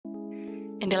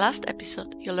In the last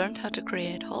episode, you learned how to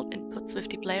create hold inputs with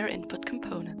the player input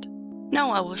component. Now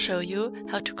I will show you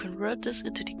how to convert this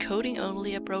into the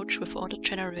coding-only approach with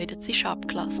auto-generated C#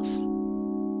 classes.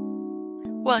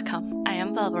 Welcome, I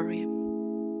am Valvary.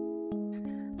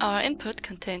 Our input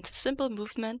contains a simple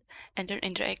movement and an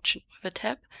interaction with a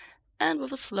tap and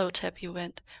with a slow tap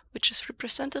event, which is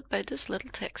represented by this little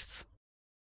text.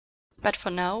 But for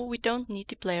now, we don't need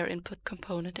the player input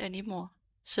component anymore,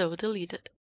 so delete it.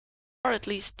 Or at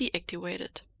least deactivate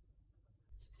it.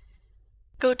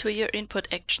 Go to your input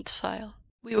actions file.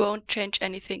 We won't change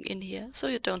anything in here, so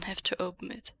you don't have to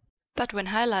open it. But when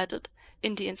highlighted,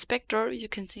 in the inspector you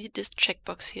can see this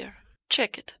checkbox here.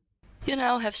 Check it. You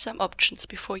now have some options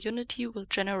before Unity will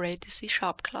generate the C#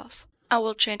 class. I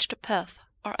will change the path,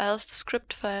 or else the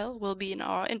script file will be in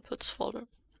our inputs folder.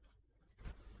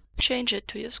 Change it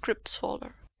to your scripts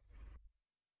folder.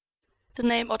 The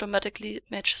name automatically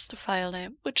matches the file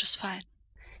name, which is fine.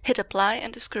 Hit apply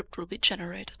and the script will be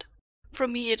generated. For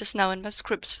me it is now in my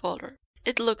scripts folder.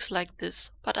 It looks like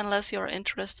this, but unless you are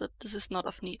interested, this is not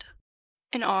of need.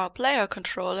 In our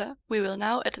PlayerController, we will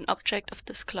now add an object of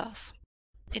this class.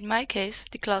 In my case,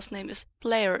 the class name is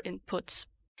PlayerInputs.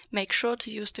 Make sure to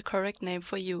use the correct name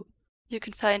for you. You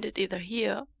can find it either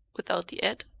here, without the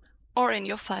add, or in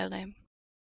your file name.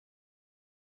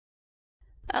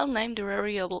 I'll name the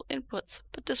variable inputs,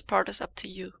 but this part is up to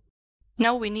you.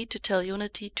 Now we need to tell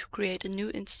Unity to create a new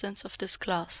instance of this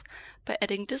class by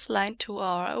adding this line to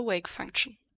our awake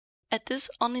function. Add this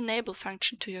onEnable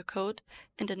function to your code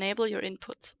and enable your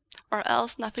inputs, or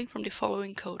else nothing from the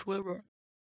following code will work.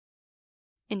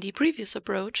 In the previous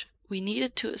approach, we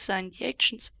needed to assign the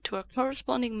actions to our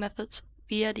corresponding methods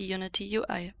via the Unity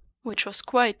UI, which was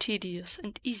quite tedious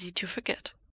and easy to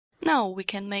forget. Now we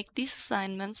can make these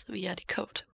assignments via the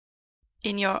code.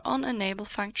 In your onEnable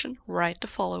function, write the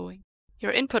following.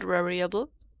 Your input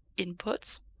variable,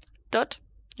 inputs, dot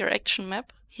your action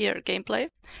map, here gameplay,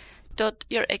 dot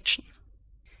your action.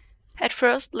 At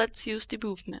first, let's use the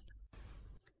movement.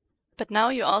 But now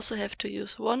you also have to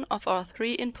use one of our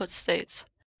three input states,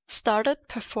 started,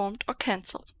 performed or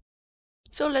cancelled.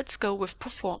 So let's go with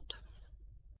performed.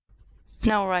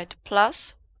 Now write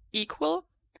plus, equal,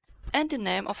 and the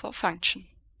name of our function,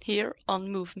 here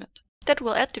onMovement. That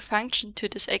will add the function to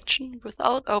this action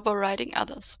without overriding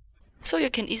others. So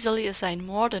you can easily assign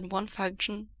more than one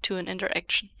function to an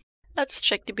interaction. Let's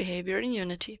check the behavior in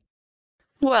Unity.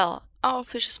 Well, our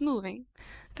fish is moving,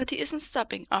 but he isn't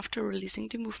stopping after releasing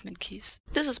the movement keys.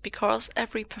 This is because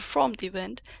every performed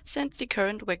event sends the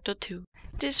current vector 2.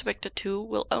 This vector 2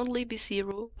 will only be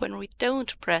 0 when we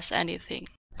don't press anything.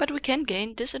 But we can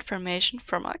gain this information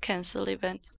from our cancel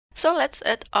event. So let's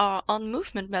add our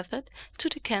onMovement method to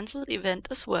the cancelled event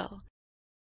as well.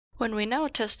 When we now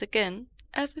test again,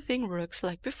 everything works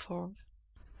like before.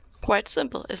 Quite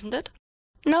simple, isn't it?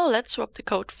 Now let's swap the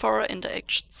code for our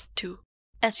interactions too.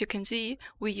 As you can see,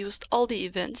 we used all the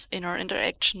events in our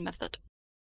interaction method.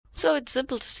 So it's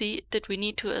simple to see that we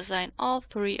need to assign all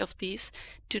three of these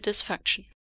to this function.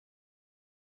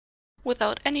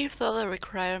 Without any further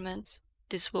requirements,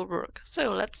 this will work.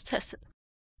 So let's test it.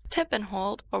 Tap and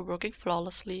hold are working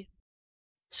flawlessly.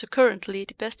 So currently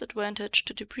the best advantage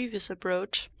to the previous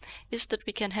approach is that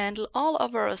we can handle all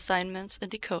of our assignments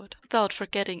in the code without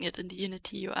forgetting it in the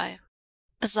Unity UI.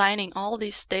 Assigning all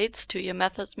these states to your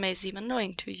method may seem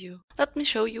annoying to you. Let me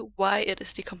show you why it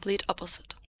is the complete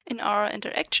opposite. In our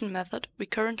interaction method, we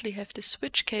currently have the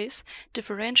switch case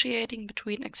differentiating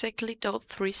between exactly those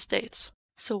three states.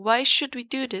 So why should we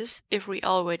do this if we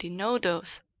already know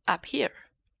those up here?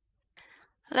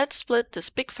 Let's split this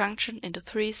big function into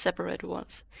three separate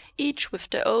ones, each with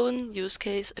their own use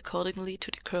case accordingly to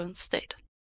the current state.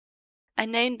 I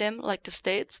name them like the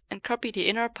states and copy the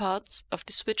inner parts of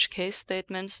the switch case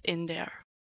statements in there.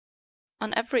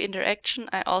 On every interaction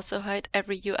I also hide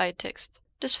every UI text.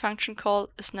 This function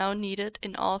call is now needed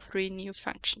in all three new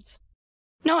functions.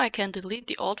 Now I can delete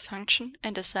the old function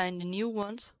and assign the new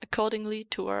ones accordingly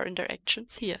to our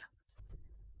interactions here.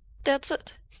 That's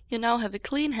it. You now have a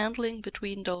clean handling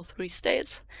between those three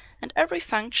states, and every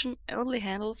function only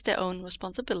handles their own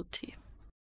responsibility.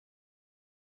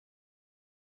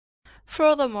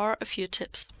 Furthermore, a few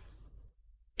tips.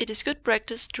 It is good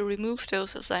practice to remove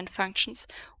those assigned functions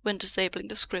when disabling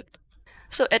the script.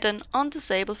 So add an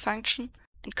onDisable function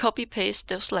and copy-paste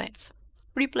those lines.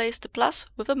 Replace the plus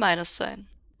with a minus sign.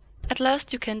 At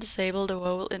last you can disable the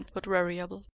role input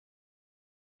variable.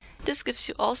 This gives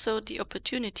you also the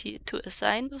opportunity to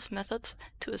assign those methods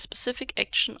to a specific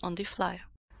action on the fly.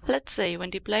 Let's say when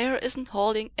the player isn't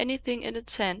holding anything in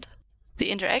its hand,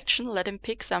 the interaction let him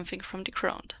pick something from the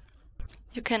ground.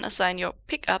 You can assign your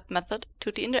pickup method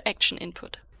to the interaction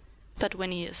input. But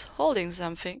when he is holding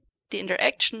something, the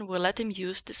interaction will let him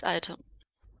use this item.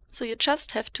 So you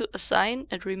just have to assign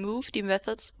and remove the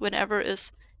methods whenever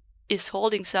is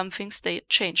holding something state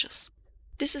changes.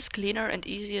 This is cleaner and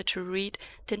easier to read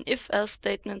than if-else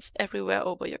statements everywhere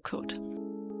over your code.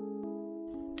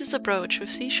 This approach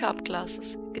with C#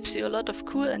 classes gives you a lot of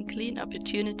cool and clean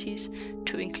opportunities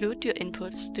to include your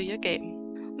inputs to your game.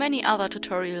 Many other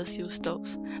tutorials use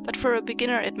those, but for a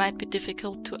beginner it might be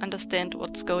difficult to understand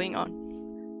what's going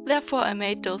on. Therefore I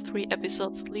made those 3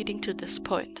 episodes leading to this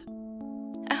point.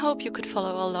 I hope you could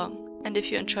follow along, and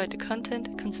if you enjoyed the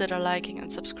content, consider liking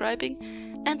and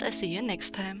subscribing, and I see you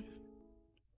next time.